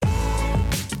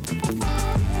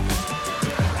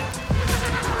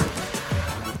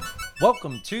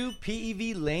Welcome to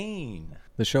PEV Lane.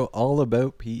 The show all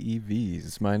about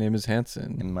PEVs. My name is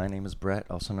Hanson. And my name is Brett,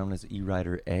 also known as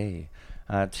E-Rider A.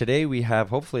 Today we have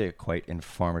hopefully a quite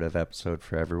informative episode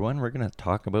for everyone. We're going to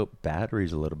talk about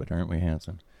batteries a little bit, aren't we,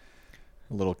 Hanson?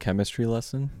 A little chemistry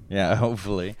lesson. Yeah,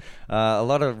 hopefully. A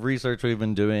lot of research we've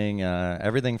been doing,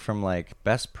 everything from like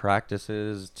best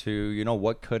practices to,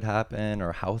 what could happen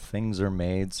or how things are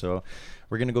made. So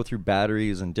we're going to go through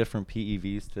batteries and different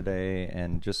PEVs today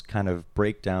and just kind of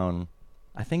break down.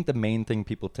 I think the main thing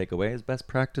people take away is best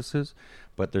practices,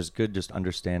 but there's good just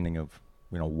understanding of,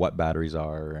 what batteries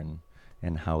are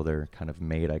and how they're kind of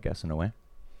made, I guess, in a way.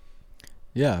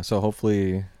 Yeah, so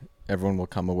hopefully everyone will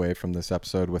come away from this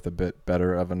episode with a bit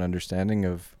better of an understanding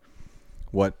of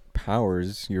what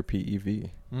powers your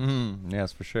PEV.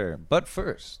 Yes, for sure. But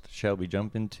first, shall we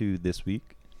jump into this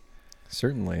week?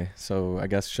 Certainly. So I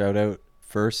guess shout out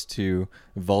first to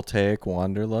Voltaic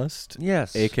Wanderlust.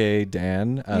 Yes. A.K.A.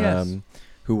 Dan, Yes.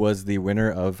 who was the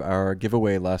winner of our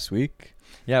giveaway last week.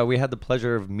 Yeah, we had the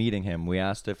pleasure of meeting him. We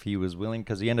asked if he was willing,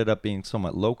 because he ended up being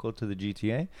somewhat local to the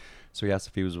GTA. So we asked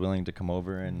if he was willing to come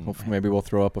over and Hopefully maybe we'll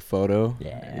throw up a photo.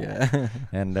 Yeah.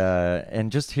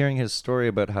 And just hearing his story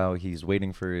about how he's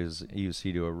waiting for his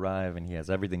EUC to arrive and he has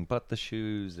everything but the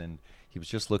shoes and he was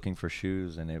just looking for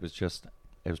shoes and it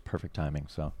was perfect timing.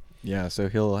 So Yeah, so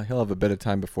he'll have a bit of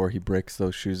time before he breaks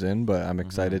those shoes in, but I'm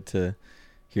excited to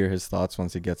hear his thoughts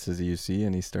once he gets his EUC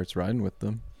and he starts riding with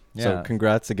them. Yeah. So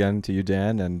congrats again to you,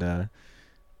 Dan, and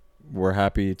we're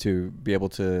happy to be able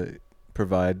to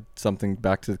provide something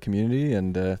back to the community,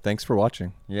 and thanks for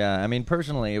watching. Yeah, I mean,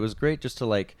 personally, it was great just to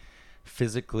like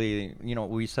physically,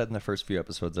 we said in the first few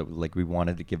episodes that like we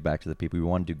wanted to give back to the people, we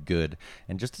wanted to do good,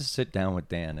 and just to sit down with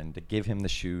Dan and to give him the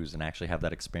shoes and actually have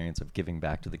that experience of giving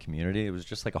back to the community, it was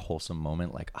just like a wholesome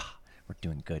moment, like, we're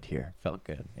doing good here. Felt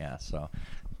good. Yeah, so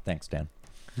thanks, Dan.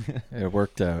 It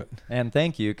worked out. And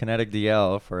thank you, Kinetic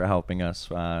DL, for helping us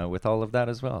with all of that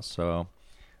as well. So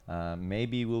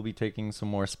maybe we'll be taking some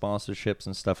more sponsorships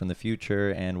and stuff in the future,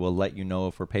 and we'll let you know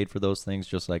if we're paid for those things,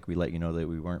 just like we let you know that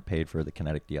we weren't paid for the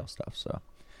Kinetic DL stuff. So,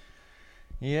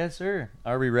 yes, sir.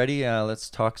 Are we ready? Let's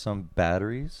talk some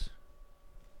batteries.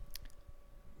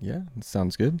 Yeah, it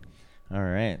sounds good. All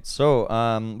right. So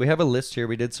we have a list here.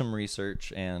 We did some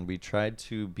research, and we tried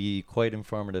to be quite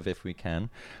informative if we can.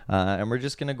 And we're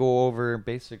just going to go over,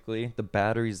 basically, the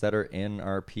batteries that are in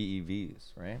our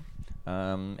PEVs, right?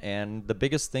 And the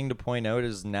biggest thing to point out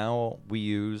is now we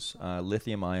use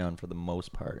lithium-ion for the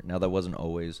most part. Now, that wasn't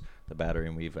always the battery,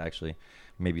 and we've actually,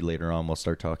 maybe later on, we'll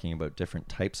start talking about different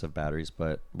types of batteries,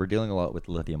 but we're dealing a lot with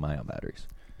lithium-ion batteries.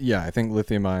 Yeah, I think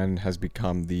lithium-ion has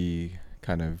become the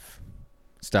kind of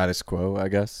status quo, I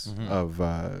guess, of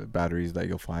batteries that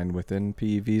you'll find within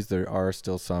PEVs. There are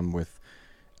still some with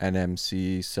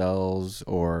NMC cells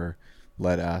or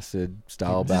lead acid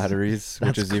style batteries,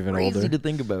 which is even older. Crazy to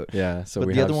think about. Yeah, so but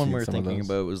we the have other one seen we were some of thinking those.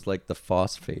 about was like the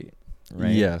phosphate,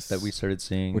 right? Yes, that we started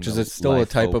seeing, which is the still a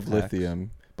type of Litho packs.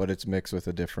 lithium, but it's mixed with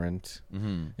a different.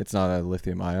 It's not a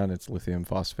lithium ion; it's lithium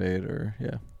phosphate, or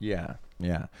Yeah.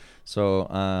 So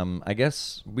I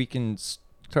guess we can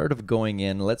start of going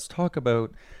in. Let's talk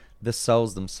about the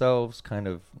cells themselves. Kind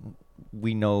of,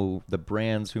 we know the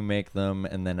brands who make them,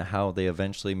 and then how they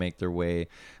eventually make their way.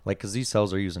 Like, because these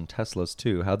cells are used in Teslas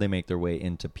too. How they make their way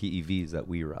into PEVs that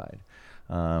we ride.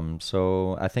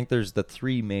 So I think there's the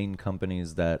three main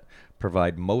companies that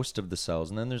provide most of the cells,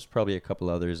 and then there's probably a couple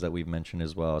others that we've mentioned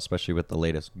as well, especially with the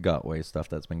latest Gotway stuff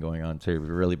that's been going on too. We've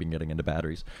really been getting into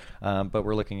batteries, but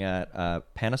we're looking at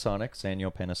Panasonic,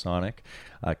 Sanyo Panasonic,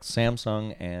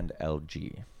 Samsung, and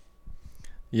LG.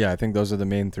 Yeah, I think those are the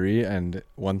main three. And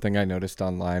one thing I noticed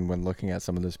online when looking at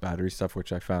some of this battery stuff,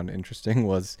 which I found interesting,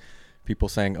 was people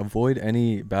saying avoid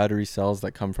any battery cells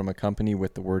that come from a company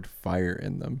with the word fire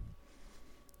in them.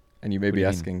 And you may be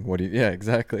asking, what do you... Yeah,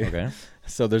 exactly. Okay.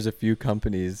 So there's a few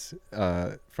companies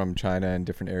from China and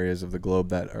different areas of the globe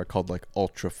that are called like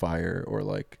Ultra Fire or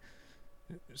like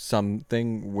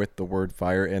something with the word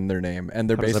fire in their name. And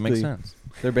they're How does that basically... make sense?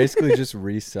 They're basically just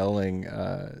reselling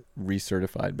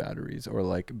recertified batteries or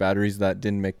like batteries that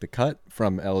didn't make the cut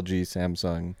from LG,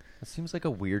 Samsung, It seems like a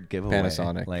weird giveaway.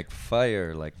 Panasonic. Like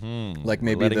fire, like like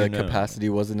maybe the capacity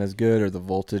wasn't as good or the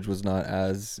voltage was not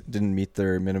didn't meet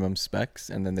their minimum specs,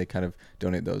 and then they kind of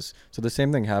donate those. So the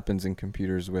same thing happens in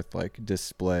computers with like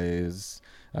displays.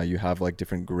 You have like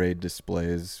different grade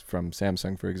displays from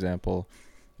Samsung, for example,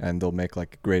 and they'll make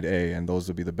like grade A, and those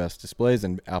will be the best displays,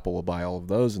 and Apple will buy all of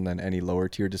those, and then any lower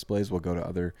tier displays will go to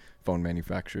other phone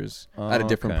manufacturers at a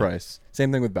different price.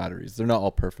 Same thing with batteries. They're not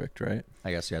all perfect, right?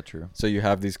 I guess, yeah, true. So you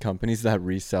have these companies that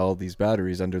resell these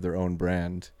batteries under their own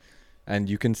brand, And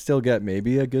you can still get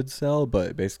maybe a good cell,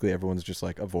 but basically everyone's just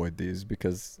like, avoid these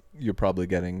because you're probably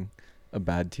getting a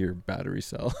bad tier battery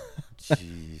cell.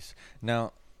 Jeez.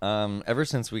 Now, ever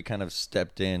since we kind of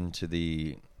stepped into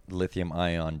the lithium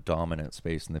ion dominant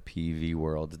space in the PV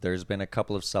world, there's been a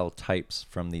couple of cell types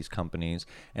from these companies,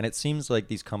 and it seems like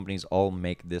these companies all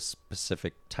make this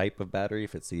specific type of battery,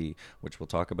 if it's the, which we'll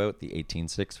talk about, the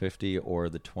 18650 or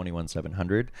the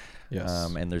 21700.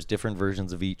 Yes. And there's different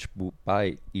versions of each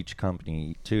by each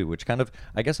company too, which kind of,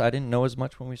 I guess I didn't know as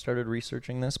much when we started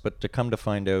researching this, but to come to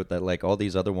find out that like all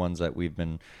these other ones that we've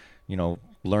been, you know,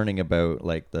 learning about,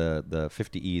 like the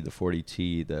 50E, the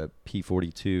 40T, the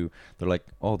P42, they're like,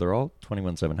 oh, they're all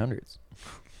 21700s.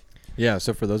 Yeah,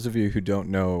 so for those of you who don't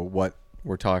know what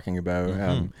we're talking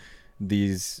about,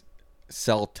 these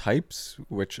cell types,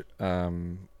 which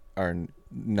are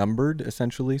numbered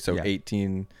essentially, so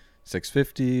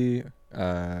 18650,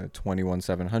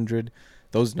 21700,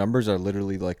 those numbers are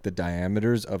literally like the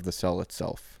diameters of the cell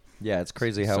itself. Yeah, it's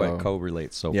crazy how it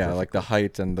correlates so yeah, perfectly. like the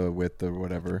height and the width or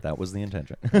whatever. That was the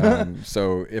intention.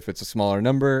 So if it's a smaller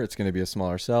number, it's going to be a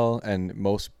smaller cell, and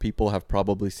most people have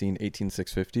probably seen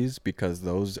 18650s because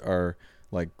those are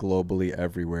like globally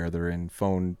everywhere. They're in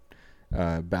phone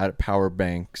power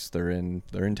banks, they're in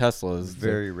Teslas,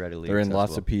 very readily they're in accessible.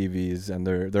 lots of PVs, and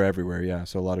they're everywhere. Yeah,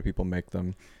 so a lot of people make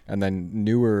them. And then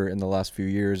newer in the last few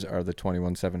years are the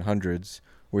 21700s,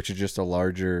 which is just a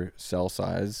larger cell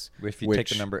size. If you take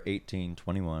the number 18,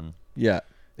 21. Yeah,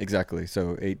 exactly.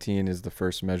 So 18 is the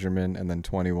first measurement, and then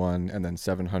 21, and then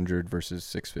 700 versus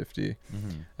 650.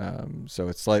 So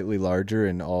it's slightly larger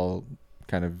in all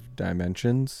kind of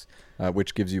dimensions,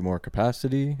 which gives you more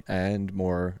capacity and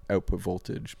more output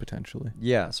voltage potentially.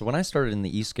 Yeah, so when I started in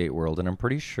the e-skate world, and I'm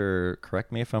pretty sure,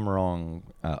 correct me if I'm wrong,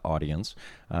 audience,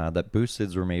 that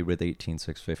boosteds were made with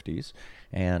 18650s,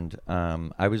 and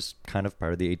I was kind of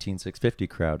part of the 18650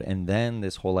 crowd, and then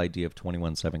this whole idea of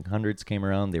 21700s came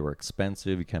around. They were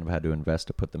expensive. You kind of had to invest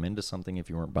to put them into something if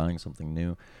you weren't buying something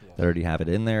new. They already have it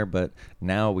in there, but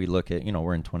now we look at, you know,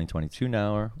 we're in 2022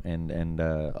 now, and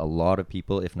a lot of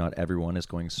people, if not everyone, is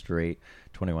going straight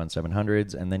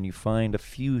 21700s, and then you find a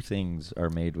few things are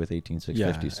made with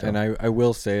 18650s. Yeah, and I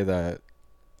will say that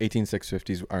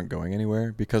 18650s aren't going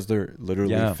anywhere because they're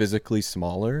literally physically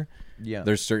smaller. Yeah,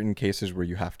 there's certain cases where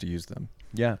you have to use them.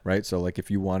 Yeah, right. So like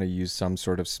if you want to use some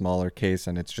sort of smaller case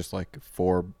and it's just like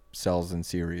 4 cells in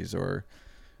series or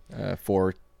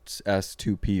 4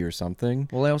 S2P or something,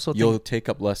 well, I also you'll take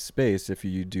up less space if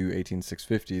you do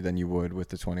 18650 than you would with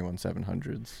the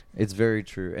 21700s. It's very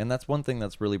true, and that's one thing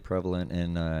that's really prevalent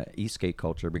in e-skate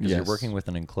culture, because you're working with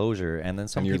an enclosure, and then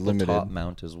some people top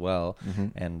mount as well.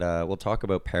 And we'll talk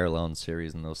about parallel and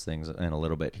series and those things in a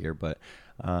little bit here, but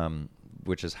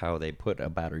which is how they put a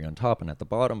battery on top and at the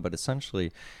bottom. But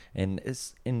essentially, and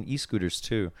it's in e-scooters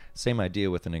too, same idea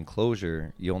with an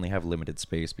enclosure. You only have limited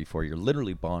space before you're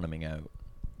literally bottoming out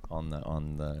on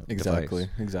the exactly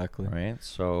device, exactly right.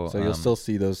 So you'll still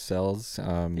see those cells.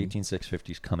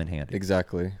 18650s come in handy,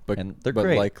 exactly, but they're but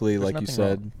great. likely, There's like you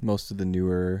said, wrong. most of the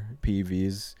newer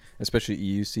PEVs, especially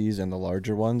EUCs and the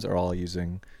larger ones, are all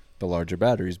using the larger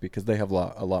batteries because they have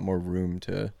a lot more room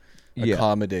to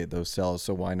accommodate those cells.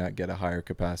 So why not get a higher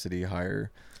capacity,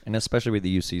 higher, and especially with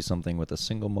the UC, something with a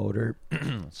single motor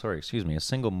a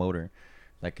single motor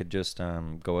that could just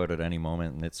go out at any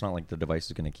moment, and it's not like the device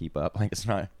is going to keep up. Like, it's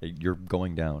not, you're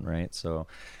going down, right? So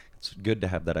it's good to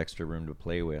have that extra room to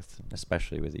play with,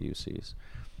 especially with the UCs.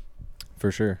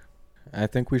 For sure. I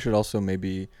think we should also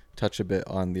maybe touch a bit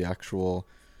on the actual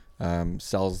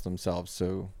cells themselves.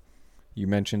 So you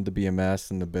mentioned the BMS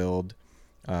and the build,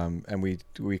 and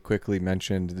we quickly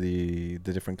mentioned the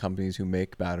different companies who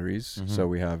make batteries. So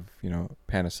we have,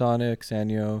 Panasonic,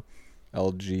 Sanyo,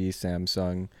 LG,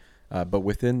 Samsung. But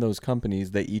within those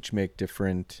companies, they each make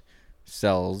different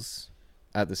cells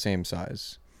at the same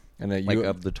size. And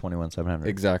of the 21700.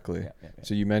 Exactly. Yeah.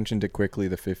 So you mentioned it quickly,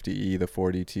 the 50E, the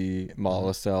 40T,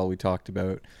 Mala cell we talked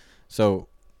about. So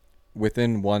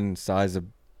within one size of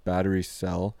battery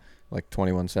cell, like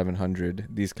 21700,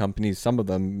 these companies, some of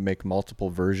them make multiple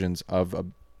versions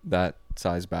of that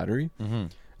size battery.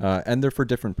 And they're for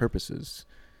different purposes.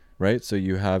 Right, so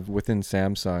you have within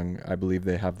Samsung, I believe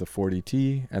they have the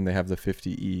 40T and they have the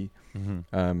 50E.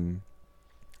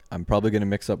 I'm probably going to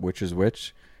mix up which is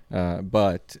which,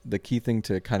 but the key thing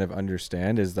to kind of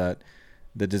understand is that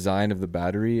the design of the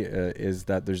battery is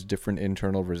that there's different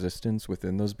internal resistance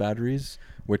within those batteries,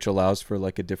 which allows for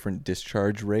like a different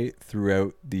discharge rate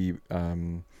throughout the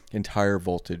entire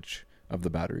voltage of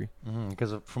the battery.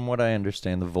 Because from what I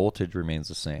understand, the voltage remains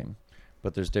the same,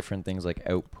 but there's different things like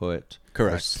output.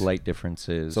 Correct. Or slight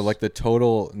differences. So like the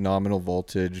total nominal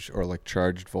voltage or like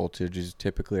charged voltage is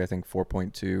typically I think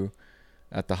 4.2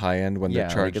 at the high end when they're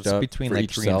charged it's up between for like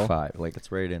each 3 cell. and 5. Like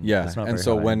it's right in. Yeah, it's not and very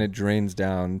so high. when it drains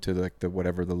down to like the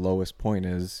whatever the lowest point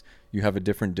is, you have a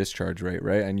different discharge rate,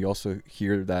 right? And you also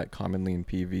hear that commonly in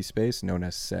PV space known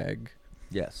as sag,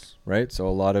 Yes. right? So a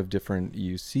lot of different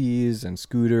EUCs and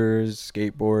scooters,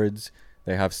 skateboards,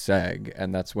 they have sag,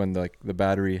 and that's when the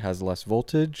battery has less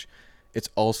voltage. It's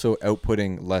also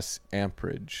outputting less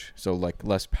amperage, so like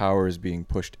less power is being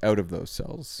pushed out of those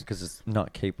cells. Because it's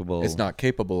not capable. It's not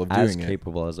capable of as doing it.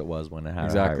 capable as it was when it had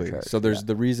Exactly. a higher charge. So there's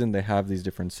the reason they have these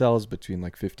different cells between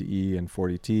like 50E and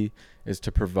 40T is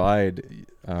to provide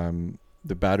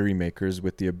the battery makers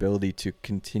with the ability to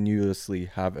continuously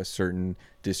have a certain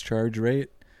discharge rate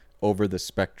over the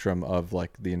spectrum of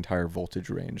like the entire voltage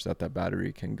range that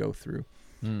battery can go through.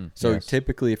 So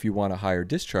typically if you want a higher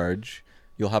discharge,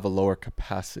 you'll have a lower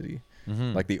capacity.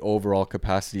 Like the overall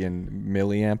capacity in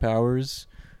milliamp hours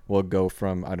will go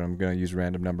from, I'm going to use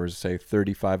random numbers, say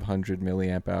 3,500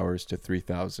 milliamp hours to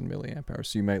 3,000 milliamp hours.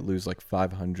 So you might lose like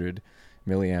 500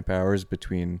 milliamp hours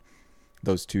between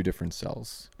those two different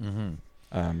cells.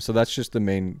 So that's just the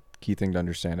main key thing to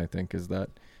understand, I think, is that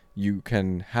you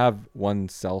can have one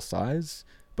cell size,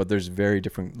 but there's very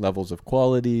different levels of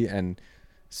quality and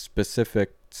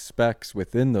specific specs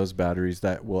within those batteries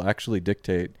that will actually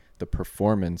dictate the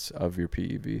performance of your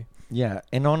PEV. Yeah,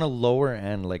 and on a lower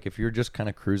end, like if you're just kind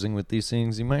of cruising with these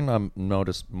things, you might not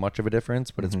notice much of a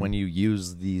difference, but it's when you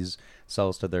use these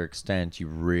cells to their extent, you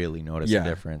really notice a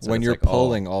difference. When you're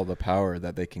pulling all the power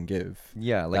that they can give.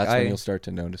 Yeah, like that's when you'll start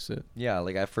to notice it. Yeah,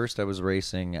 like at first I was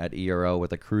racing at ERL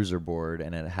with a cruiser board,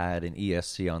 and it had an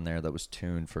ESC on there that was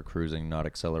tuned for cruising, not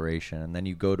acceleration. And then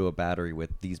you go to a battery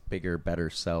with these bigger, better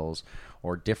cells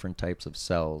or different types of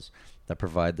cells that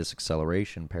provide this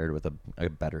acceleration paired with a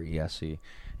better ESC.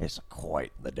 It's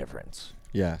quite the difference.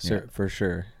 Yeah, for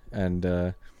sure.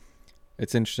 And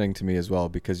it's interesting to me as well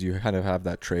because you kind of have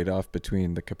that trade-off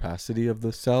between the capacity of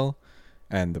the cell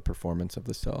and the performance of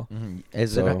the cell.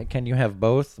 Can you have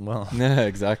both? Well, yeah,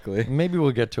 exactly. Maybe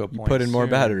we'll get to a point. You put in more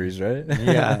soon. Batteries, right?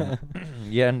 Yeah.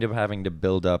 You end up having to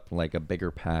build up like a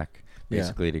bigger pack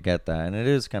basically to get that, and it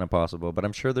is kind of possible, but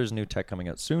I'm sure there's new tech coming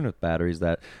out soon with batteries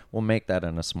that will make that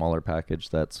in a smaller package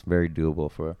that's very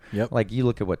doable for like you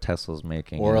look at what Tesla's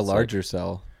making, or a larger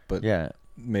cell, but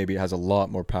maybe it has a lot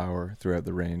more power throughout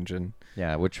the range, and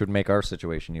which would make our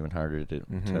situation even harder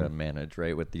to manage,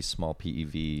 right, with these small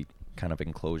PEV kind of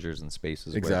enclosures and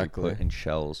spaces where you put in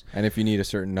shells. And if you need a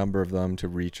certain number of them to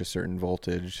reach a certain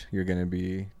voltage, you're going to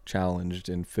be challenged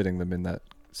in fitting them in that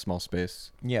small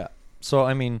space. Yeah. So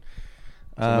I mean,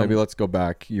 so maybe let's go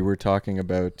back. You were talking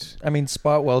about. I mean,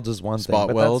 spot welds is one thing,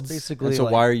 but welds. That's basically. And so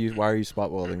why are you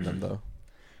spot welding them though?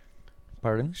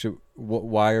 Pardon?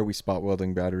 Why are we spot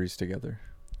welding batteries together?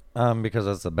 Because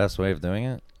that's the best way of doing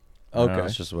it. Okay,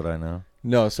 that's just what I know.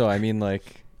 No, so I mean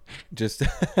like. Just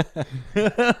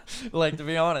like, to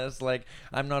be honest, like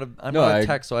I'm not a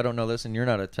tech, so I don't know this, and you're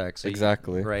not a tech, so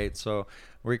exactly, right? So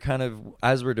we're kind of,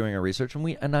 as we're doing our research,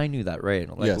 and I knew that, right?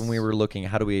 Like when we were looking,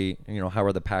 how do we, how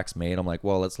are the packs made? I'm like,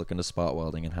 well, let's look into spot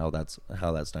welding and how that's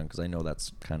done, because I know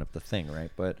that's kind of the thing,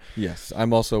 right? But yes,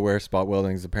 I'm also aware spot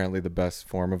welding is apparently the best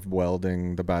form of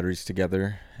welding the batteries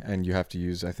together, and you have to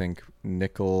use, I think,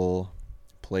 nickel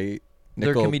plate.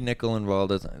 There can be nickel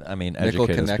involved. Nickel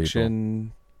connection.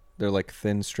 People. They're like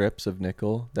thin strips of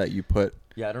nickel that you put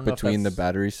between the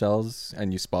battery cells,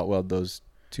 and you spot weld those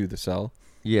to the cell.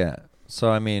 Yeah.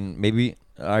 So, maybe,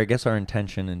 I guess our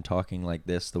intention in talking like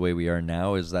this, the way we are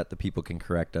now, is that the people can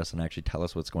correct us and actually tell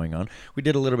us what's going on. We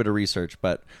did a little bit of research,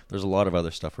 but there's a lot of other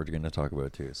stuff we're going to talk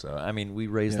about too. So, we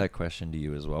raised that question to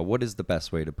you as well. What is the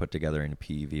best way to put together a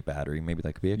PEV battery? Maybe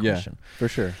that could be a question. Yeah, for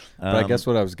sure. But I guess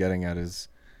what I was getting at is,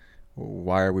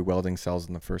 why are we welding cells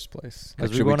in the first place?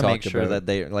 Because we want to make sure that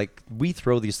they, we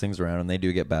throw these things around and they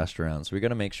do get bashed around. So we got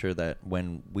to make sure that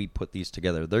when we put these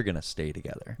together, they're going to stay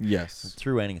together. Yes.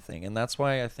 Through anything. And that's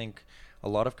why I think a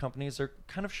lot of companies are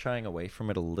kind of shying away from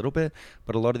it a little bit.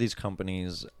 But a lot of these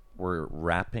companies were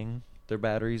wrapping their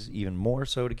batteries even more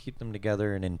so to keep them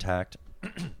together and intact.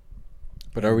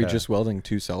 But are we just welding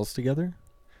two cells together?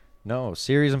 No,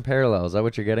 series and parallel. Is that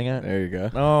what you're getting at? There you go.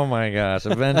 Oh my gosh.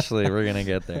 Eventually we're going to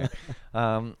get there.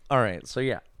 All right. So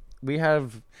we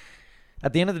have,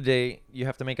 at the end of the day, you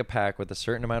have to make a pack with a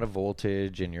certain amount of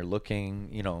voltage, and you're looking,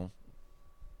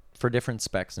 for different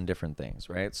specs and different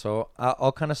things, right? So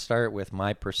I'll kind of start with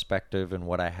my perspective and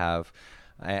what I have.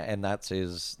 And that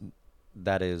is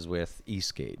with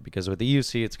eSCADE, because with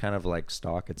EUC, it's kind of like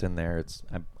stock. It's in there.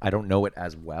 I don't know it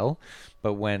as well,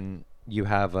 but when you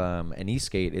have an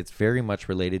e-skate, it's very much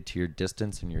related to your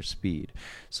distance and your speed.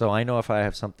 So I know if I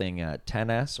have something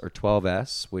 10S or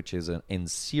 12S, which is in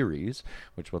series,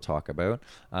 which we'll talk about,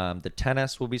 the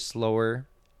 10S will be slower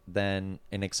than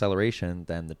in acceleration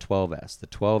than the 12S. The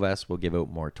 12S will give out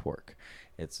more torque.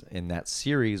 It's in that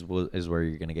series is where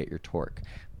you're going to get your torque.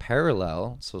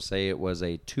 Parallel, so say it was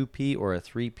a 2P or a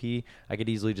 3P, I could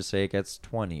easily just say it gets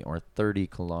 20 or 30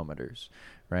 kilometers,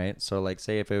 right? So like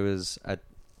say if it was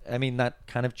I mean, that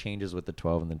kind of changes with the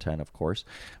 12 and the 10, of course,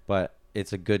 but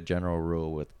it's a good general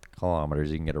rule with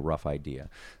kilometers. You can get a rough idea.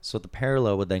 So the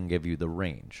parallel would then give you the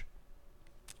range.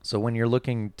 So when you're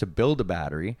looking to build a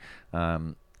battery,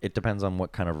 it depends on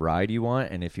what kind of ride you want.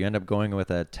 And if you end up going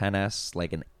with a 10S,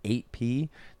 like an 8P,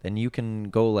 then you can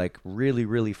go like really,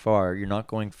 really far. You're not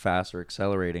going fast or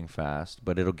accelerating fast,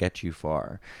 but it'll get you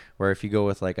far. Where if you go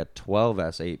with like a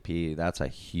 12S 8P, that's a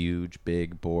huge,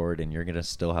 big board, and you're going to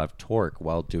still have torque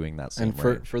while doing that same And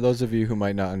range. for those of you who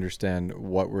might not understand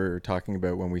what we're talking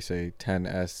about when we say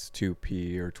 10S,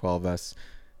 2P, or 12S,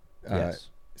 Yes.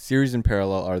 series and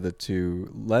parallel are the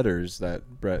two letters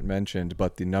that Brett mentioned,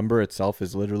 but the number itself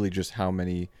is literally just how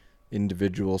many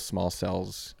individual small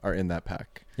cells are in that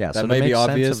pack. Yeah, That so to may be make sense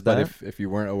obvious, of but that- if you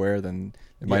weren't aware, then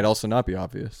it might also not be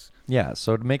obvious. Yeah,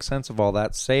 so to make sense of all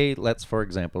that, let's for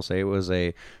example say it was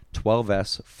a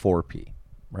 12S 4P,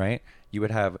 right? You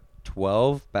would have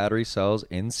 12 battery cells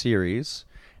in series,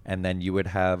 and then you would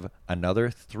have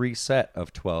another 3 set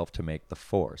of 12 to make the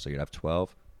 4. So you'd have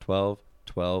 12, 12,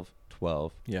 12,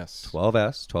 12, Yes.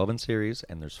 12S, 12 in series,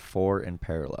 and there's 4 in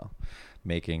parallel,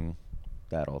 making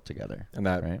that all together. And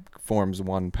that right? forms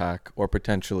one pack or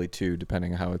potentially two,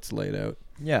 depending on how it's laid out.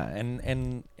 Yeah, and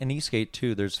in eSkate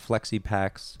too, there's flexi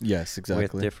packs. Yes, exactly.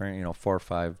 With different, 4 or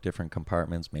 5 different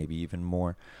compartments, maybe even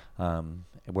more,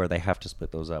 where they have to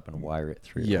split those up and wire it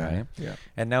through. Yeah, Right? yeah.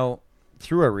 And now,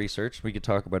 through our research, we could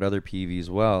talk about other PEVs as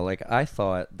well. Like I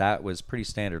thought that was pretty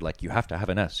standard. Like you have to have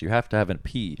an S, you have to have a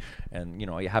P, and you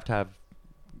have to have.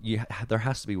 There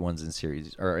has to be ones in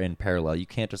series or in parallel. You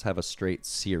can't just have a straight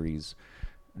series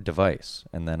device.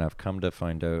 And then I've come to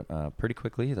find out pretty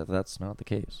quickly that that's not the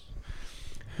case.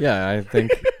 Yeah, I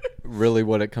think really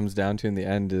what it comes down to in the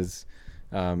end is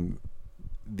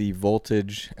the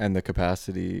voltage and the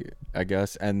capacity, I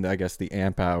guess, and I guess the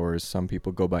amp hours. Some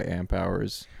people go by amp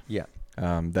hours. Yeah.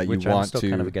 That Which you want I'm still to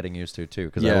kind of getting used to too,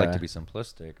 because I like to be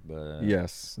simplistic. But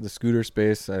yes, the scooter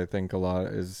space I think a lot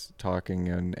is talking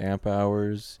in amp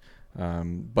hours,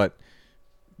 but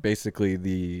basically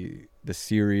the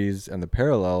series and the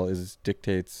parallel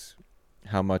dictates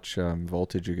how much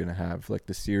voltage you're gonna have. Like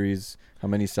the series, how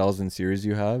many cells in series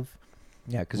you have.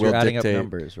 yeah, because you're adding up dictate-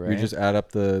 numbers, right? You just add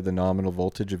up the nominal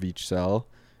voltage of each cell,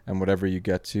 and whatever you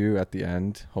get to at the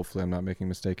end, hopefully I'm not making a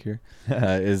mistake here,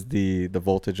 is the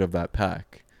voltage of that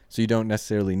pack. So you don't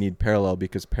necessarily need parallel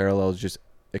because parallel is just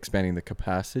expanding the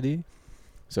capacity.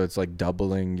 So it's like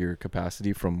doubling your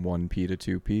capacity from 1P to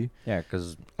 2P. Yeah,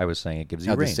 because I was saying it gives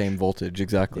you At the range. same voltage,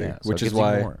 exactly. Yeah, so Which it is gives you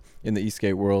why more. in the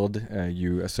eSkate world,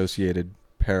 you associated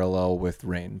parallel with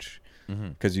range Mhm.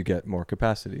 because you get more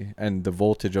capacity. And the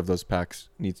voltage of those packs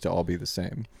needs to all be the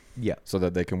same Yeah. so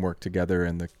that they can work together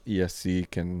and the ESC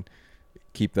can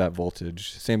keep that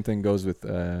voltage. Same thing goes with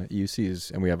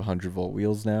EUCs, and we have 100-volt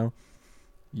wheels now.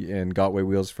 In Gotway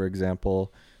wheels, for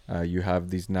example, you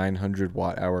have these 900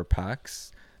 watt-hour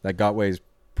packs that Gotway is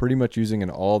pretty much using in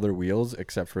all their wheels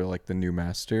except for like the new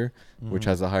Master, which Mhm.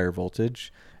 has a higher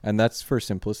voltage. And that's for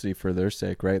simplicity for their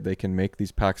sake, right? They can make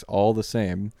these packs all the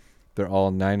same. They're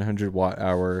all 900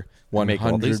 watt-hour, 100 make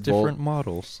all these volt. different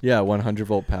models. Yeah,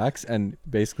 100-volt packs, and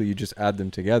basically you just add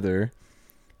them together,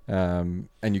 and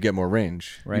you get more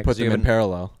range. Right, You 'cause put you them have in an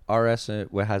parallel. RS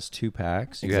has 2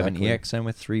 packs. You have an Exactly. EXM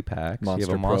with 3 packs. Monster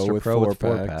you have a Pro Monster with Pro with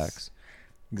 4 4 packs.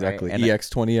 Exactly. Right, and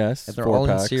EX20S, And they're 4 all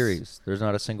packs. in series. There's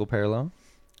not a single parallel.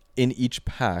 In each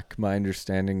pack, my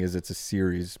understanding is it's a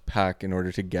series pack in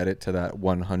order to get it to that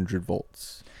 100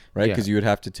 volts, right? Yeah. Because you would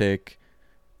have to take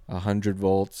 100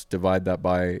 volts, divide that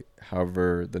by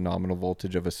however the nominal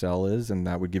voltage of a cell is, and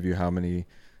that would give you how many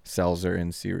cells are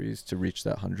in series to reach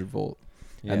that 100 volt.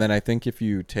 Yeah. And then I think if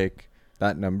you take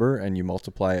that number and you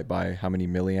multiply it by how many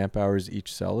milliamp hours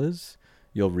each cell is,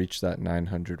 you'll reach that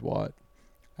 900 watt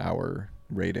hour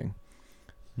rating.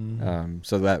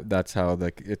 So that's how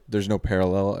there's no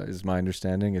parallel is my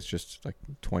understanding. It's just like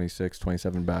 26,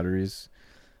 27 batteries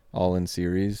all in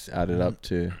series added up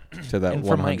to that and 100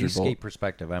 from my volt. escape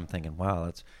perspective, I'm thinking, wow,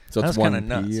 that's It's kind of 1p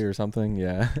nuts or something.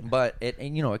 Yeah. But it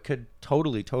could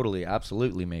totally,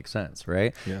 absolutely make sense,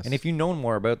 right? Yes. And if you know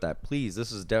more about that, please,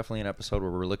 this is definitely an episode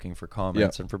where we're looking for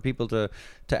comments and for people to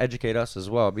educate us as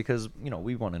well, because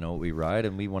we want to know what we ride,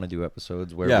 and we want to do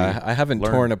episodes where I haven't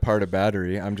torn apart a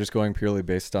battery. I'm just going purely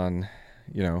based on,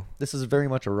 this is very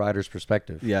much a rider's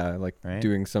perspective. Yeah, like right?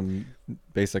 doing some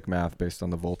basic math based on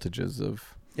the voltages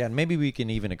of. Yeah, and maybe we can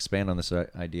even expand on this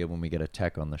idea when we get a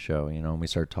tech on the show, and we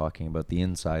start talking about the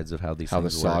insides of how these things work. How the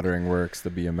soldering works, the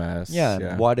BMS. Yeah,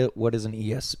 and what is an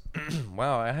ES...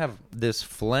 Wow, I have this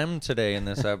phlegm today in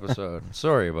this episode.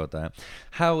 Sorry about that.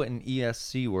 How an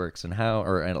ESC works, and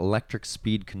or an electric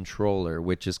speed controller,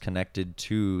 which is connected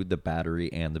to the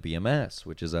battery and the BMS,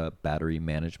 which is a battery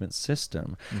management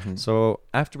system. Mm-hmm. So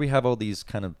after we have all these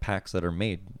kind of packs that are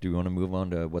made, do you want to move on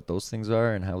to what those things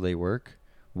are and how they work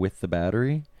with the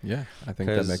battery? Yeah, I think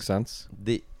that makes sense.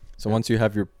 So once you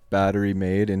have your battery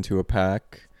made into a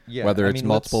pack, whether it's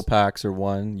multiple packs or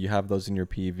one, you have those in your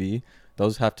PV.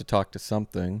 Those have to talk to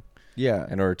something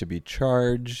in order to be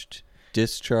charged,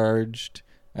 discharged,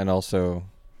 and also,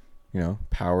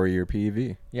 power your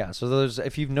PV. Yeah, so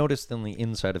if you've noticed in the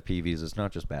inside of PVs, it's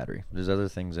not just battery. There's other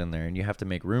things in there, and you have to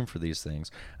make room for these things.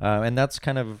 And that's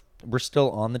kind of... We're still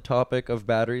on the topic of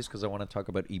batteries because I want to talk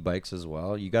about e-bikes as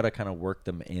well. You got to kind of work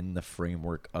them in the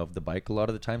framework of the bike a lot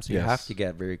of the time. So you have to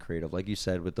get very creative. Like you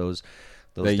said, with those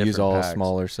they use all packs.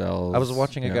 Smaller cells. I was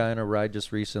watching a guy on a ride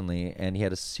just recently, and he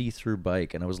had a see-through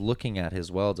bike, and I was looking at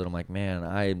his welds, and I'm like, man,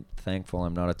 I'm thankful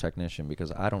I'm not a technician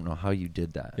because I don't know how you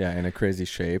did that. Yeah, in a crazy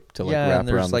shape to wrap and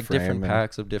around there's like the frame different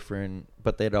packs of different,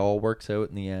 but it all works out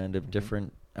in the end of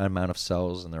different amount of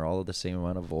cells, and they're all the same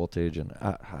amount of voltage, and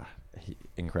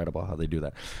incredible how they do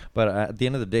that. But at the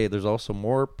end of the day, there's also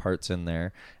more parts in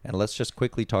there, and let's just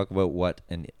quickly talk about what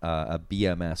a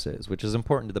BMS is, which is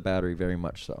important to the battery, very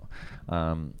much so.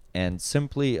 And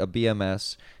simply, a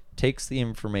BMS takes the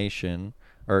information,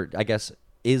 or I guess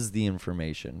is the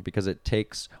information, because it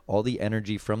takes all the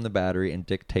energy from the battery and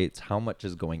dictates how much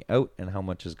is going out and how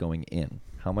much is going in,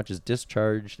 how much is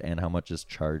discharged and how much is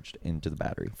charged into the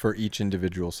battery for each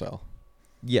individual cell.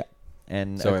 Yeah.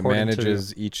 And so it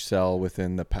manages each cell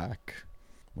within the pack.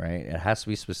 Right. It has to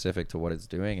be specific to what it's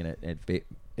doing, and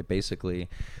it basically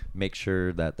makes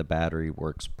sure that the battery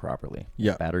works properly.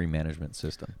 Yeah. Battery management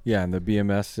system. Yeah, and the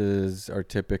BMSs are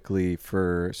typically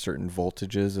for certain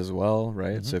voltages as well,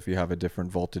 right? Mm-hmm. So if you have a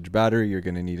different voltage battery, you're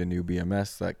going to need a new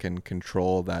BMS that can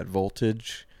control that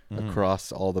voltage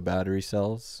across all the battery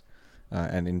cells.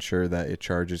 And ensure that it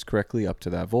charges correctly up to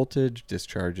that voltage,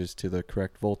 discharges to the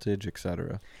correct voltage,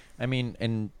 etc. I mean,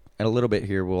 and a little bit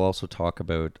here, we'll also talk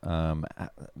about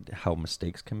how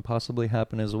mistakes can possibly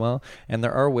happen as well. And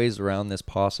there are ways around this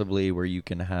possibly where you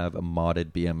can have a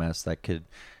modded BMS that could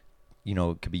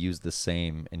be used the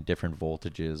same in different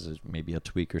voltages, maybe a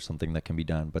tweak or something that can be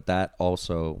done. But that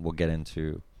also we'll get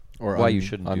into. Or why you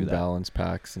shouldn't do that. Unbalanced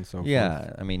packs and so forth.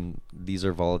 Yeah, I mean, these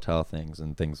are volatile things,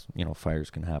 and things,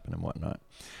 fires can happen and whatnot.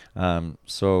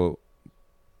 So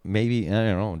maybe, I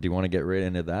don't know, do you want to get right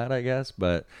into that, I guess?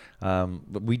 But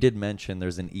we did mention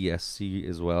there's an ESC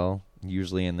as well,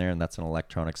 usually in there, and that's an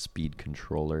electronic speed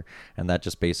controller. And that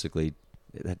just basically...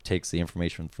 It takes the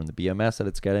information from the BMS that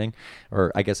it's getting,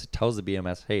 or I guess it tells the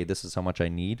BMS, hey, this is how much I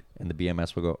need, and the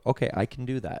BMS will go, okay, I can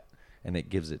do that. And it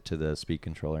gives it to the speed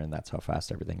controller, and that's how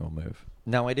fast everything will move.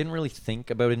 Now, I didn't really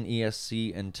think about an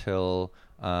ESC until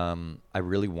I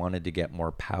really wanted to get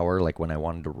more power, like when I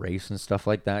wanted to race and stuff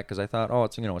like that, because I thought,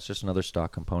 it's just another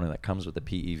stock component that comes with the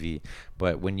PEV.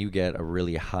 But when you get a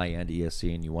really high-end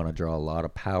ESC and you want to draw a lot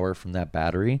of power from that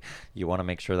battery, you want to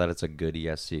make sure that it's a good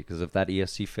ESC, because if that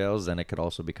ESC fails, then it could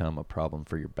also become a problem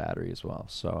for your battery as well.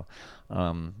 So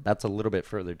that's a little bit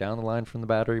further down the line from the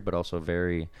battery, but also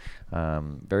very,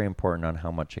 very important on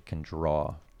how much it can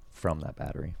draw from that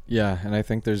battery. Yeah, and I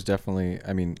think there's definitely,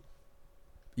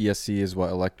 ESC is what?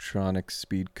 Electronic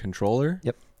speed controller?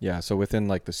 Yep. Yeah, so within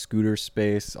like the scooter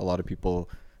space, a lot of people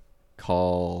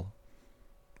call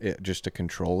it just a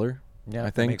controller. Yeah, I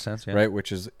think that makes sense. Yeah. Right,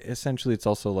 which is essentially, it's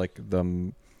also like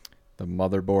the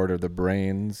motherboard or the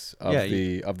brains of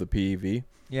the PEV.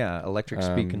 Yeah, electric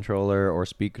speed controller or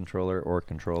speed controller or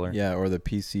controller. Yeah, or the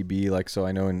PCB. Like, so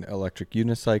I know in electric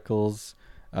unicycles,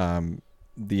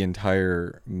 the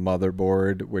entire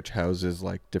motherboard, which houses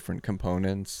like different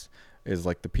components, is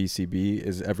like the PCB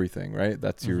is everything, right?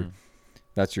 That's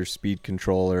your speed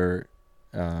controller,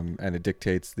 and it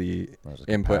dictates the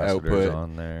input output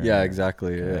on there. Yeah,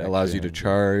 exactly. It allows you to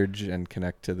charge and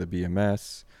connect to the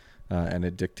BMS. and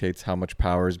it dictates how much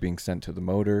power is being sent to the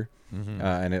motor.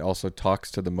 And it also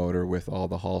talks to the motor with all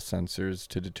the Hall sensors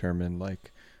to determine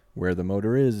like where the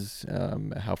motor is,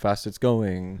 how fast it's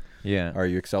going, are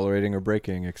you accelerating or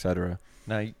braking, etc.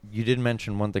 Now, you did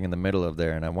mention one thing in the middle of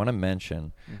there, and I want to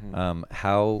mention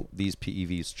how these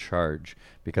PEVs charge,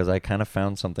 because I kind of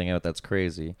found something out that's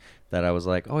crazy, that I was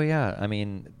like, oh yeah, I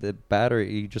mean, the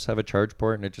battery, you just have a charge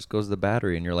port and it just goes to the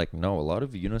battery, and you're like, no, a lot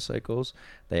of unicycles,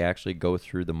 they actually go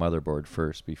through the motherboard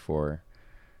first before,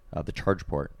 the charge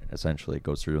port essentially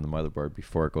goes through the motherboard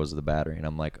before it goes to the battery. And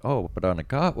I'm like, oh, but on a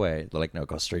Gotway, they're like, no, it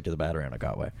goes straight to the battery on a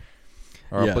Gotway.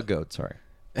 Or a Goat, sorry.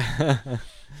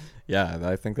 Yeah,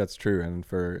 I think that's true, and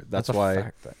that's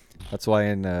why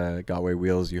in Gotway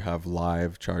wheels you have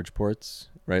live charge ports,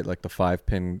 right? Like the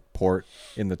 5-pin port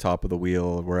in the top of the wheel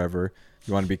or wherever.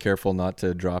 You want to be careful not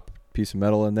to drop a piece of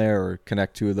metal in there or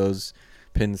connect two of those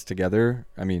pins together.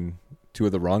 I mean, two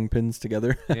of the wrong pins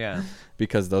together. Yeah.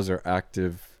 Because those are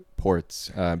active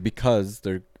ports, because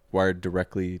they're wired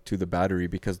directly to the battery,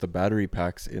 because the battery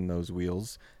packs in those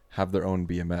wheels have their own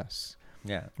BMS.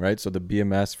 Yeah. Right. So the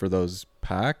BMS for those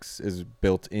packs is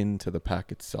built into the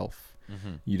pack itself.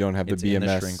 You don't have the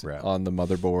BMS on the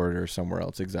motherboard or somewhere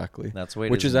else. Exactly. That's the way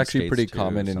which is actually pretty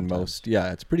common in sometimes. most.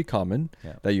 Yeah, it's pretty common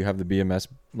that you have the BMS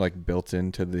like built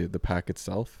into the pack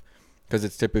itself, because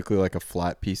it's typically like a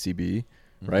flat PCB,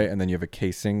 right? And then you have a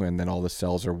casing, and then all the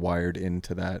cells are wired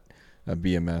into that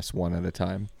BMS one at a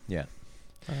time. Yeah.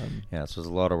 So there's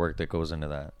a lot of work that goes into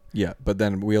that. Yeah, but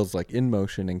then wheels like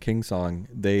InMotion and Kingsong,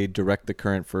 they direct the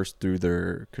current first through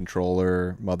their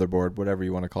controller, motherboard, whatever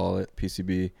you want to call it,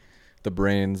 PCB, the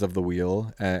brains of the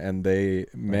wheel, and they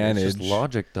manage. It's just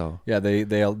logic, though. Yeah, they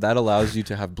that allows you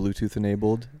to have Bluetooth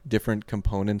enabled, different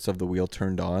components of the wheel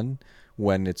turned on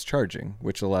when it's charging,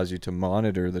 which allows you to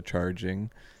monitor the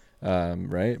charging,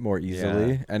 right, more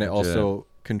easily, and it also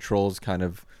controls kind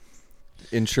of.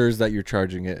 Ensures that you're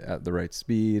charging it at the right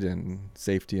speed and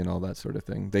safety and all that sort of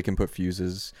thing. They can put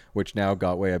fuses, which now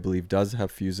Gotway, I believe, does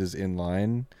have fuses in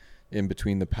line in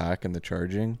between the pack and the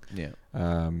charging. Yeah.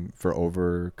 For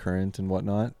overcurrent and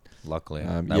whatnot. Luckily,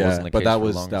 that wasn't the case.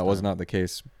 But that was not the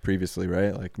case previously,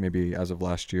 right? Like maybe as of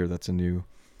last year, that's a new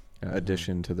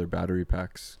addition to their battery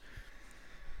packs.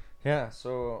 Yeah.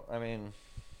 So I mean,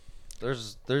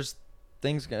 there's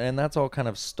things, and that's all kind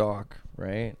of stock,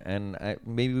 right? And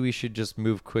maybe we should just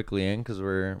move quickly in, because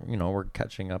we're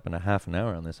catching up in a half an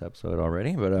hour on this episode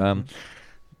already. But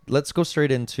let's go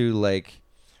straight into like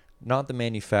not the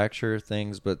manufacturer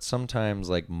things, but sometimes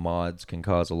like mods can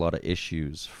cause a lot of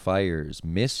issues: fires,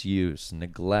 misuse,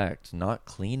 neglect, not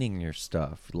cleaning your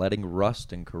stuff, letting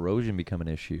rust and corrosion become an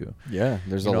issue. Yeah,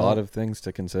 there's a lot of things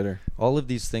to consider. All of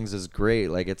these things is great.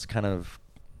 Like, it's kind of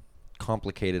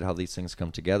complicated how these things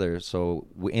come together. So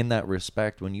in that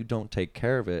respect, when you don't take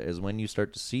care of it is when you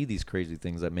start to see these crazy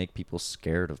things that make people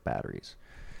scared of batteries.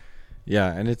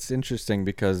 Yeah, and it's interesting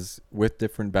because with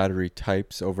different battery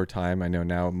types over time, I know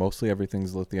now mostly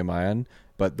everything's lithium ion,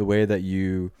 but the way that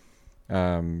you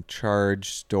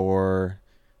charge, store,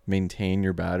 maintain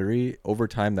your battery over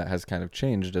time, that has kind of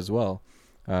changed as well.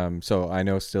 So I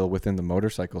know still within the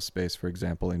motorcycle space, for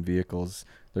example, in vehicles,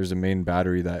 there's a main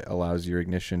battery that allows your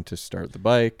ignition to start the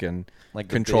bike and like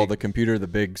control the computer, the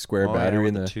big square battery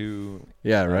in the two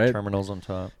right terminals on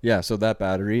top. Yeah, so that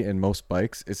battery in most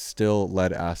bikes is still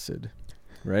lead acid,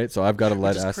 right? So I've got a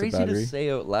lead acid battery. Crazy to say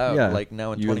out loud. Yeah, like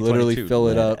now in you 2022, literally fill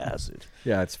it up. Acid.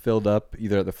 Yeah, it's filled up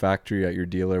either at the factory, at your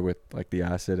dealer with like the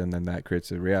acid, and then that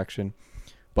creates a reaction.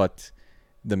 But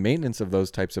the maintenance of those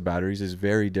types of batteries is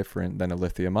very different than a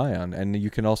lithium ion. And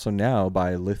you can also now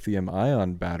buy lithium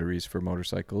ion batteries for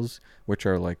motorcycles, which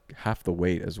are like half the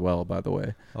weight as well, by the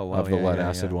way, of the lead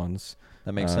acid ones.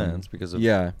 That makes sense because of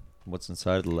what's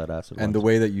inside of the lead acid and ones. The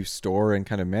way that you store and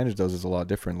kind of manage those is a lot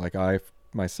different. Like I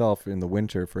myself, in the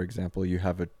winter, for example, you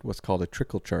have what's called a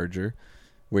trickle charger,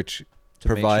 which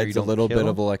provides a little bit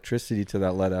of electricity to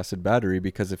that lead acid battery,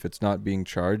 because if it's not being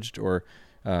charged or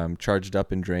charged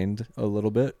up and drained a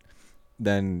little bit,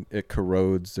 then it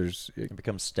corrodes. It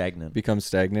becomes stagnant.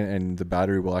 And the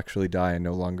battery will actually die and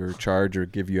no longer charge or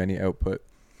give you any output.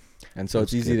 And so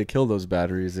it's easy to kill those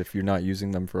batteries if you're not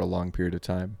using them for a long period of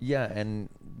time. Yeah, and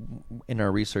in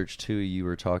our research too, you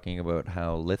were talking about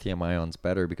how lithium ion's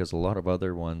better because a lot of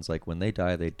other ones, like when they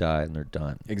die and they're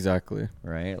done. Exactly.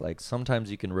 Right? Like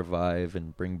sometimes you can revive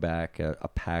and bring back a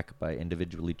pack by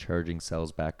individually charging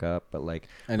cells back up, but like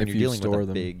when you're dealing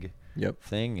with a big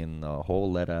thing and the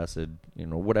whole lead acid,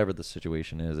 whatever the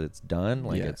situation is, it's done.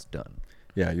 It's done.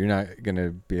 Yeah, you're not going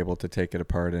to be able to take it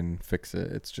apart and fix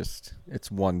it.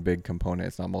 It's one big component.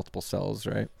 It's not multiple cells,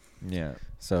 right? Yeah.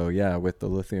 So yeah, with the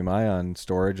lithium ion,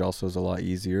 storage also is a lot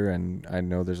easier, and I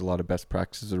know there's a lot of best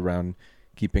practices around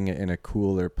keeping it in a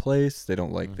cooler place. They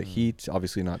don't like the heat,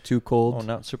 obviously not too cold. Oh,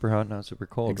 not super hot, not super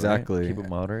cold. Exactly. Right? Keep it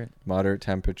moderate. Moderate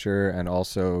temperature, and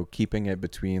also keeping it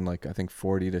between like I think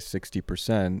 40 to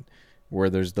 60%, where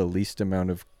there's the least amount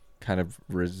of kind of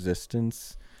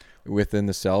resistance within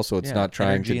the cell, so it's not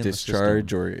trying to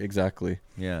discharge or exactly.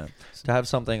 Yeah. To have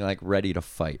something like ready to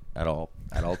fight at all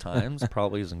times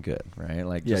probably isn't good, right?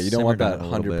 Like, yeah, you don't want that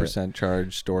 100%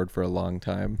 charge stored for a long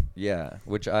time. Yeah,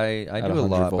 which I do a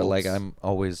lot, volts. But like I'm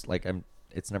always like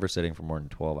it's never sitting for more than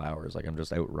 12 hours. Like I'm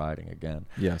just out riding again.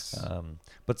 Yes.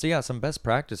 But so yeah, some best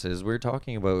practices. We're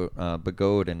talking about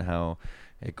Begode and how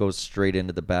it goes straight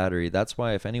into the battery. That's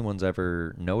why if anyone's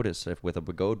ever noticed, if with a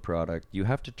Begode product, you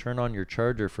have to turn on your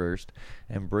charger first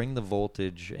and bring the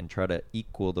voltage and try to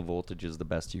equal the voltages the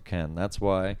best you can. That's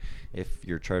why if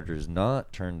your charger is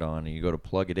not turned on and you go to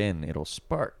plug it in, it'll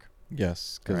spark.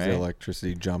 Yes, because the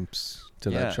electricity jumps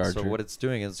to that charger. So what it's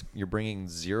doing is you're bringing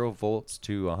 0 volts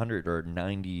to 100 or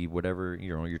 90, whatever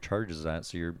your charge is at.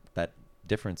 So that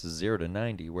difference is 0 to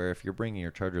 90. Where if you're bringing your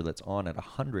charger that's on at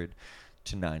 100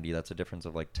 to 90, that's a difference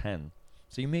of like 10.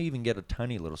 So you may even get a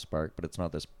tiny little spark, but it's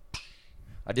not this.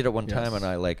 I did it one time and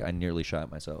I nearly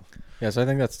shot myself. Yeah, so I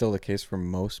think that's still the case for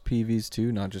most PVs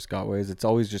too, not just Gotways. It's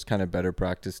always just kind of better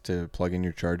practice to plug in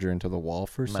your charger into the wall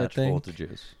first. Match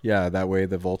voltages. Yeah, that way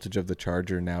the voltage of the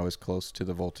charger now is close to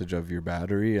the voltage of your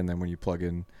battery, and then when you plug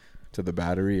in to the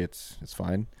battery, it's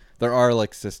fine. There are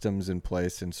like systems in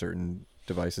place in certain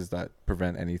devices that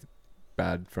prevent any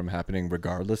bad from happening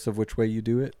regardless of which way you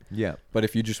do it. Yeah. But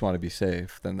if you just want to be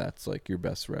safe, then that's like your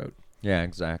best route. Yeah,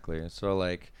 exactly. So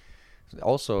like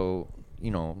also,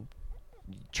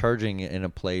 charging in a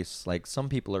place like some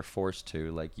people are forced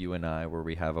to, like you and I, where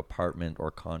we have apartment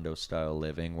or condo style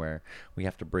living where we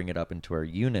have to bring it up into our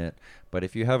unit. But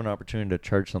if you have an opportunity to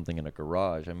charge something in a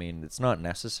garage, I mean, it's not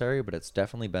necessary, but it's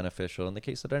definitely beneficial in the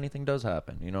case that anything does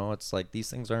happen. It's like these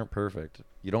things aren't perfect.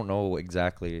 You don't know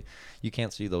exactly. You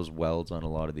can't see those welds on a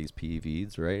lot of these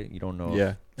PEVs, right? You don't know.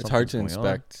 Yeah, it's hard to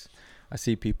inspect. I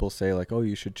see people say like, oh,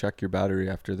 you should check your battery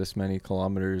after this many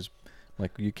kilometers.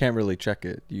 Like, you can't really check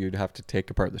it. You'd have to take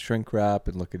apart the shrink wrap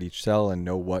and look at each cell and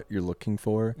know what you're looking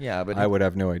for. Yeah, but I would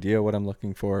have no idea what I'm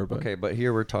looking for. But okay, but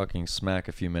here we're talking smack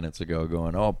a few minutes ago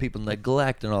going, oh, people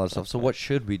neglect and all that stuff. So what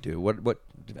should we do? What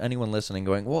anyone listening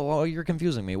going, well, you're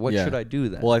confusing me. What should I do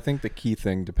then? Well, I think the key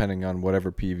thing, depending on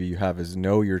whatever PV you have, is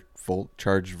know your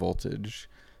charge voltage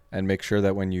and make sure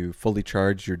that when you fully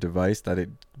charge your device that it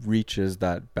reaches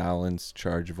that balanced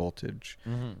charge voltage.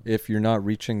 Mm-hmm. If you're not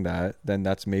reaching that, then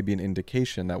that's maybe an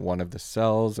indication that one of the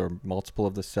cells or multiple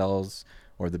of the cells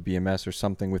or the BMS or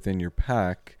something within your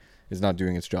pack is not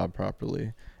doing its job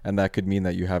properly. And that could mean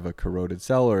that you have a corroded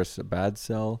cell or a bad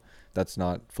cell that's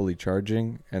not fully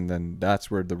charging, and then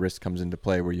that's where the risk comes into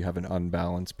play, where you have an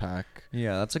unbalanced pack.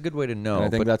 Yeah, that's a good way to know. And I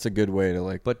think that's a good way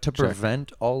to But to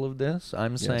prevent all of this,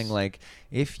 I'm saying like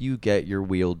if you get your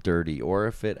wheel dirty, or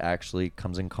if it actually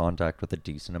comes in contact with a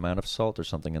decent amount of salt or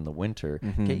something in the winter,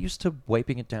 get used to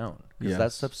wiping it down, because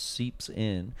that stuff seeps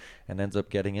in and ends up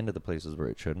getting into the places where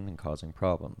it shouldn't and causing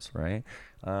problems, right?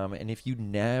 And if you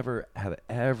never have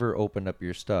ever opened up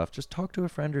your stuff, just talk to a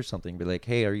friend or something. Be like,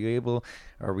 hey,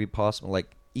 are we possible?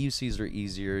 Like, EUCs are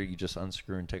easier. You just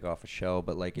unscrew and take off a shell.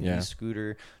 But like an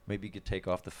e-scooter, maybe you could take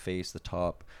off the face, the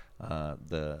top,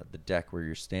 the deck where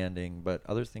you're standing. But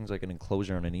other things like an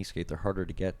enclosure on an e-skate, they're harder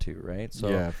to get to, right? So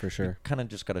yeah, for sure. You kind of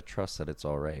just got to trust that it's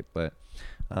all right. But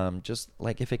just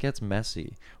like if it gets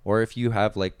messy, or if you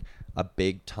have like a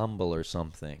big tumble or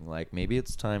something, like maybe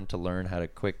it's time to learn how to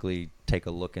quickly take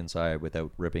a look inside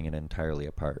without ripping it entirely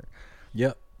apart.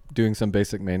 Yep. Doing some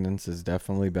basic maintenance is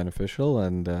definitely beneficial.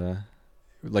 And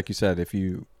like you said, if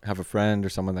you have a friend or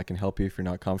someone that can help you if you're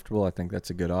not comfortable, I think that's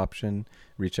a good option.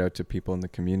 Reach out to people in the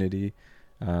community.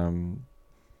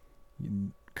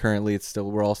 Currently,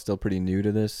 we're all still pretty new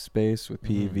to this space with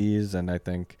PEVs, and I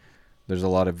think there's a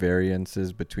lot of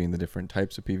variances between the different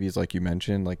types of PVs, like you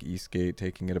mentioned, like e-skate,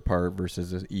 taking it apart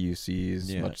versus EUC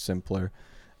is much simpler.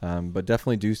 But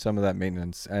definitely do some of that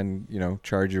maintenance and,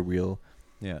 charge your wheel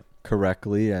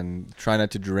correctly and try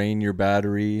not to drain your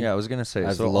battery. Yeah, I was going to say,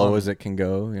 as low as it can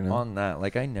go. On that,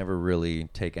 like I never really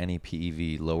take any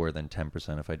PEV lower than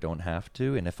 10% if I don't have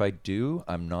to. And if I do,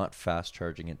 I'm not fast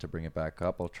charging it to bring it back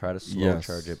up. I'll try to slow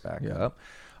charge it back up.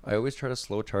 I always try to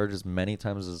slow charge as many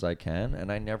times as I can,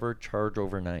 and I never charge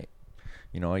overnight.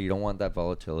 You know, you don't want that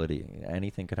volatility.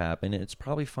 Anything could happen. It's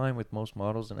probably fine with most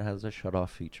models, and it has a shut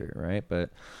off feature, right? But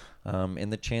in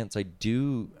the chance I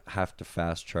do have to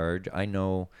fast charge, I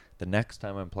know the next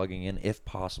time I'm plugging in, if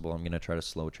possible, I'm going to try to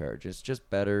slow charge. It's just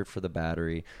better for the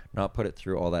battery, not put it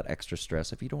through all that extra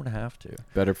stress if you don't have to.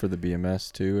 Better for the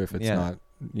BMS too, if it's not,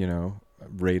 you know,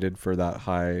 rated for that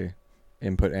high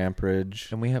input amperage.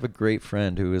 And we have a great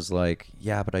friend who is like,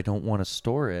 yeah, but I don't want to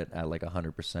store it at like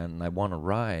 100%, and I want to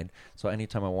ride. So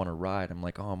anytime I want to ride, I'm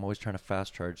like, oh, I'm always trying to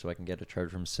fast charge so I can get a charge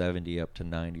from 70 up to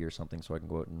 90 or something so I can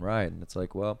go out and ride. And it's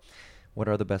like, well, what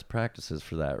are the best practices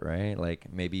for that, right? Like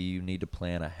maybe you need to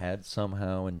plan ahead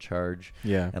somehow and charge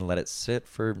and let it sit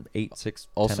for 8, 6,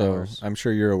 also, 10 hours. I'm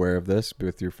sure you're aware of this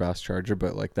with your fast charger,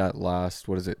 but like that last,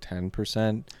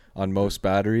 10% on most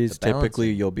batteries,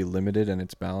 typically you'll be limited and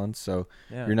it's balanced. So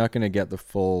you're not going to get the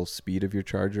full speed of your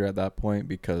charger at that point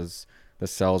because the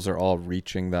cells are all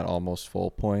reaching that almost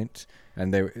full point,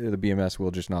 and the BMS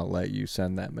will just not let you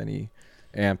send that many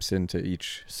amps into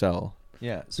each cell.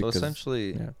 Yeah, so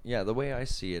essentially, the way I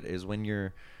see it is when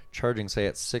you're charging, say,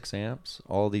 at 6 amps,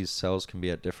 all these cells can be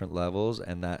at different levels,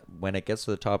 and that when it gets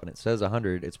to the top and it says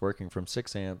 100, it's working from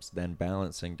 6 amps, then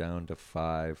balancing down to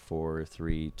 5, 4,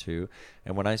 3, 2.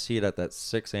 And when I see it at that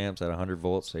 6 amps at 100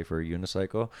 volts, say for a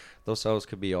unicycle, those cells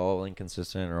could be all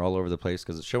inconsistent or all over the place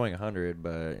because it's showing 100,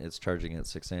 but it's charging at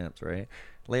 6 amps, right?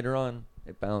 Later on,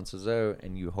 it balances out,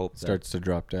 and you hope starts to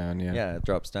drop down. Yeah, it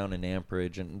drops down in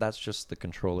amperage, and that's just the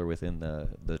controller within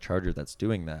the charger that's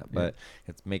doing that. But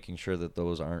it's making sure that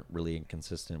those aren't really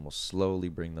inconsistent. We'll slowly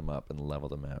bring them up and level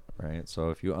them out, right?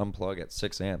 So if you unplug at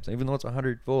 6 amps, even though it's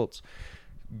 100 volts,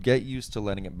 get used to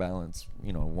letting it balance,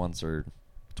 you know, once or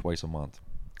twice a month.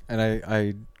 And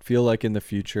I feel like in the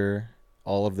future,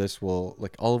 all of this will,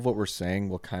 like all of what we're saying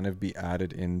will kind of be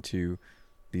added into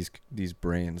these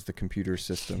brains, the computer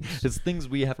systems. It's things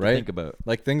we have to think about.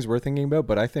 Like things we're thinking about,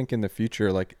 but I think in the future,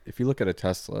 like if you look at a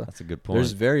Tesla, that's a good point.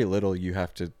 There's very little you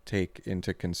have to take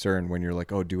into concern when you're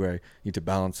like, oh, do I need to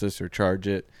balance this or charge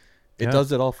it? It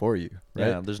does it all for you, right?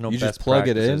 Yeah, there's no you best just plug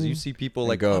practices. it in. You see people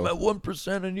like, I'm at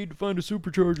 1%, I need to find a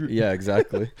supercharger. Yeah,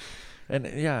 exactly.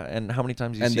 And how many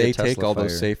times you and see a Tesla they take all fire?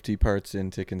 Those safety parts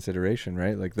into consideration,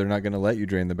 right? Like they're not going to let you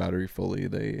drain the battery fully.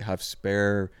 They have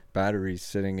spare batteries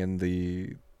sitting in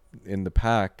the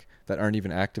pack that aren't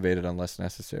even activated unless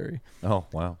necessary. Oh,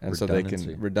 wow. And so they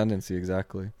can redundancy,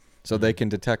 exactly. So they can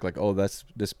detect like, oh,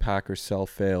 this pack or cell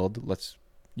failed. Let's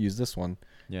use this one.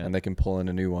 Yeah. And they can pull in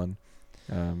a new one.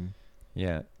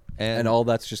 And all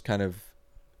that's just kind of,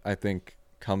 I think,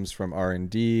 comes from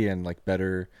R&D and like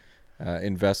better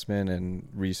investment and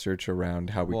research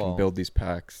around how we can build these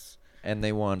packs. And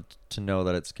they want to know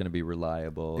that it's going to be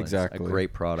reliable. Exactly. It's a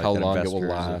great product. How long it will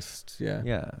last.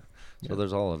 So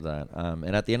there's all of that.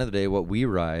 And at the end of the day, what we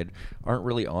ride aren't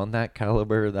really on that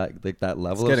caliber, that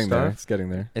level of stuff. It's getting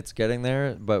there. It's getting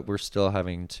there, but we're still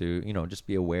having to, you know, just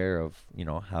be aware of, you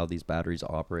know, how these batteries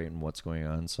operate and what's going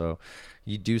on. So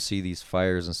you do see these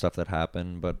fires and stuff that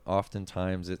happen, but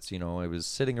oftentimes it's, you know, it was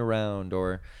sitting around,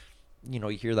 or, you know,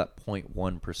 you hear that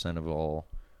 0.1% of all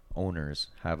owners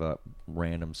have a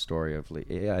random story of like,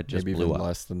 it just maybe blew even up.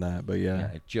 Less than that, but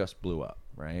yeah, it just blew up,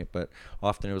 right? But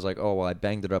often it was like, oh, well, I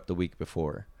banged it up the week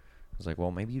before. I was like,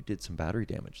 well, maybe you did some battery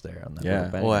damage there on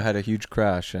that. Well, I had a huge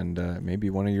crash, and maybe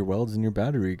one of your welds in your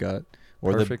battery got,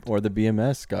 or the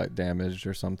BMS got damaged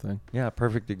or something. Yeah, a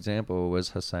perfect example was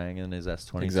Hassan and his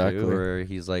S22, exactly. Where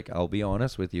he's like, I'll be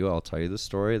honest with you, I'll tell you the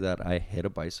story that I hit a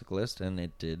bicyclist and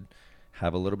it did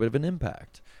have a little bit of an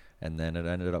impact. And then it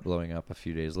ended up blowing up a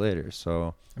few days later.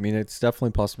 So I mean, it's definitely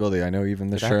a possibility. I know even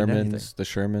the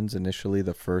Shermans initially,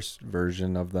 the first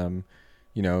version of them,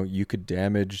 you know, you could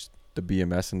damage the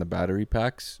BMS and the battery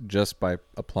packs just by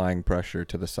applying pressure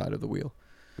to the side of the wheel.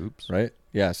 Oops. Right?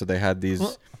 Yeah. So they had these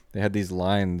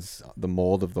lines, the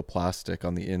mold of the plastic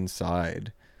on the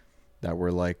inside that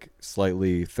were like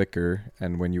slightly thicker,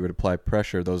 and when you would apply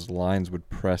pressure, those lines would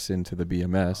press into the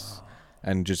BMS.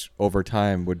 And just over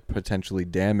time would potentially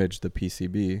damage the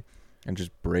PCB and just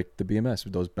break the BMS.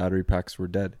 Those battery packs were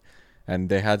dead. And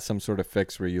they had some sort of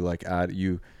fix where you like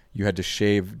you had to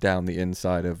shave down the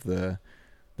inside of the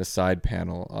side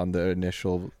panel on the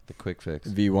initial quick fix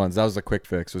V1s. That was the quick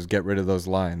fix, was get rid of those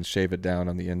lines, shave it down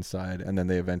on the inside, and then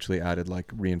they eventually added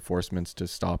like reinforcements to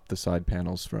stop the side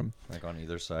panels from like on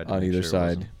either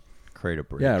side. Create a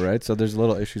bridge. Yeah, right. So there's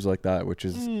little issues like that, which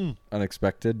is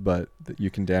unexpected, but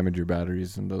you can damage your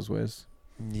batteries in those ways.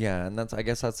 Yeah, and I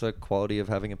guess that's a quality of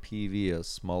having a PV, a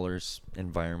smaller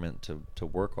environment to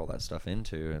work all that stuff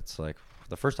into. It's like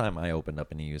the first time I opened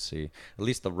up an EUC, at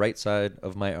least the right side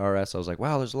of my RS, I was like,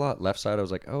 wow, there's a lot. Left side, I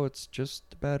was like, oh, it's just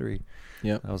the battery.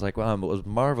 Yep. I was like, wow, I was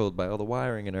marveled by all the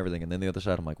wiring and everything. And then the other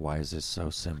side, I'm like, why is this so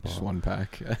simple? Just one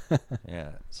pack.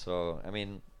 Yeah. So, I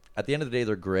mean, at the end of the day,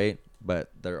 they're great,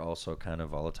 but they're also kind of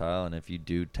volatile. And if you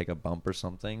do take a bump or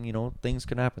something, things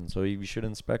can happen. So you should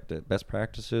inspect it. Best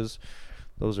practices,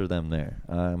 those are them there.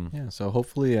 Yeah. So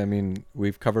hopefully, I mean,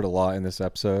 we've covered a lot in this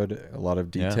episode, a lot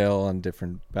of detail on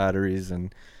different batteries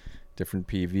and different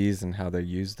PVs and how they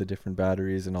use the different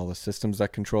batteries and all the systems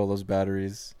that control those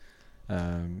batteries.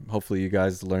 Hopefully you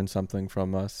guys learned something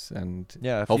from us, and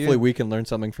hopefully we can learn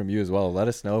something from you as well. Let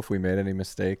us know if we made any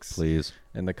mistakes, please,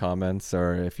 in the comments,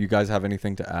 or if you guys have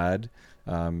anything to add.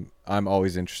 I'm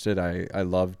always interested. I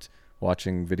loved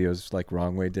watching videos like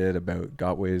Wrongway did about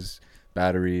Gotway's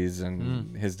batteries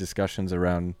and his discussions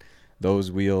around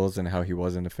those wheels and how he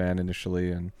wasn't a fan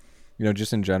initially, and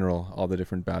just in general, all the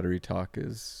different battery talk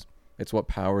it's what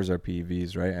powers our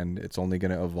PEVs, right? And it's only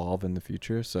going to evolve in the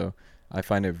future. So I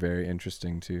find it very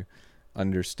interesting to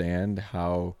understand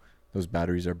how those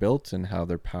batteries are built and how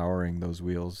they're powering those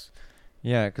wheels.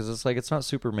 Yeah, because it's like it's not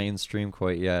super mainstream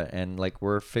quite yet, and like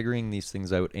we're figuring these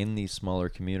things out in these smaller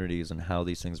communities and how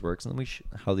these things works, and then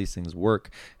how these things work,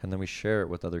 and then we share it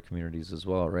with other communities as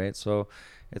well, right? So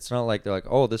it's not like they're like,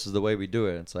 oh, this is the way we do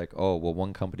it. It's like, oh, well,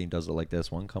 one company does it like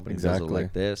this, one company does it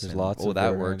like this, There's and lots of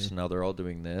that variety. works, and now they're all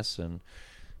doing this, and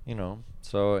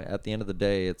so at the end of the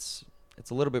day, it's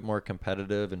a little bit more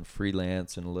competitive and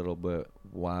freelance and a little bit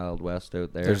wild west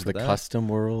out there. There's the custom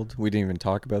world. We didn't even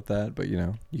talk about that, but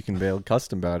you can build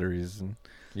custom batteries and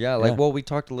well, we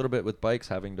talked a little bit with bikes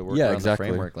having to work around the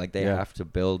framework. Like they have to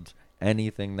build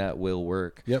anything that will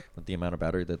work with the amount of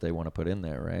battery that they want to put in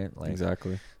there, right? Like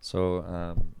exactly.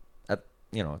 So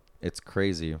it's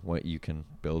crazy what you can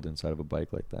build inside of a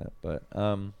bike like that. But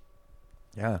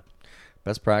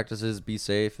best practices, be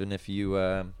safe, and if you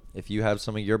have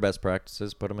some of your best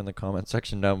practices, put them in the comment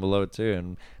section down below too,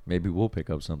 and maybe we'll pick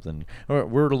up something. Or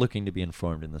we're looking to be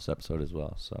informed in this episode as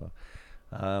well. So,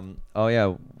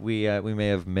 we may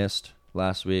have missed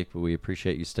last week, but we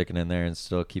appreciate you sticking in there and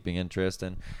still keeping interest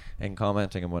and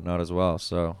commenting and whatnot as well.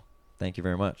 So, thank you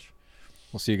very much.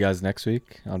 We'll see you guys next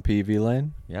week on PEV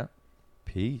Lane. Yeah.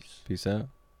 Peace. Peace out.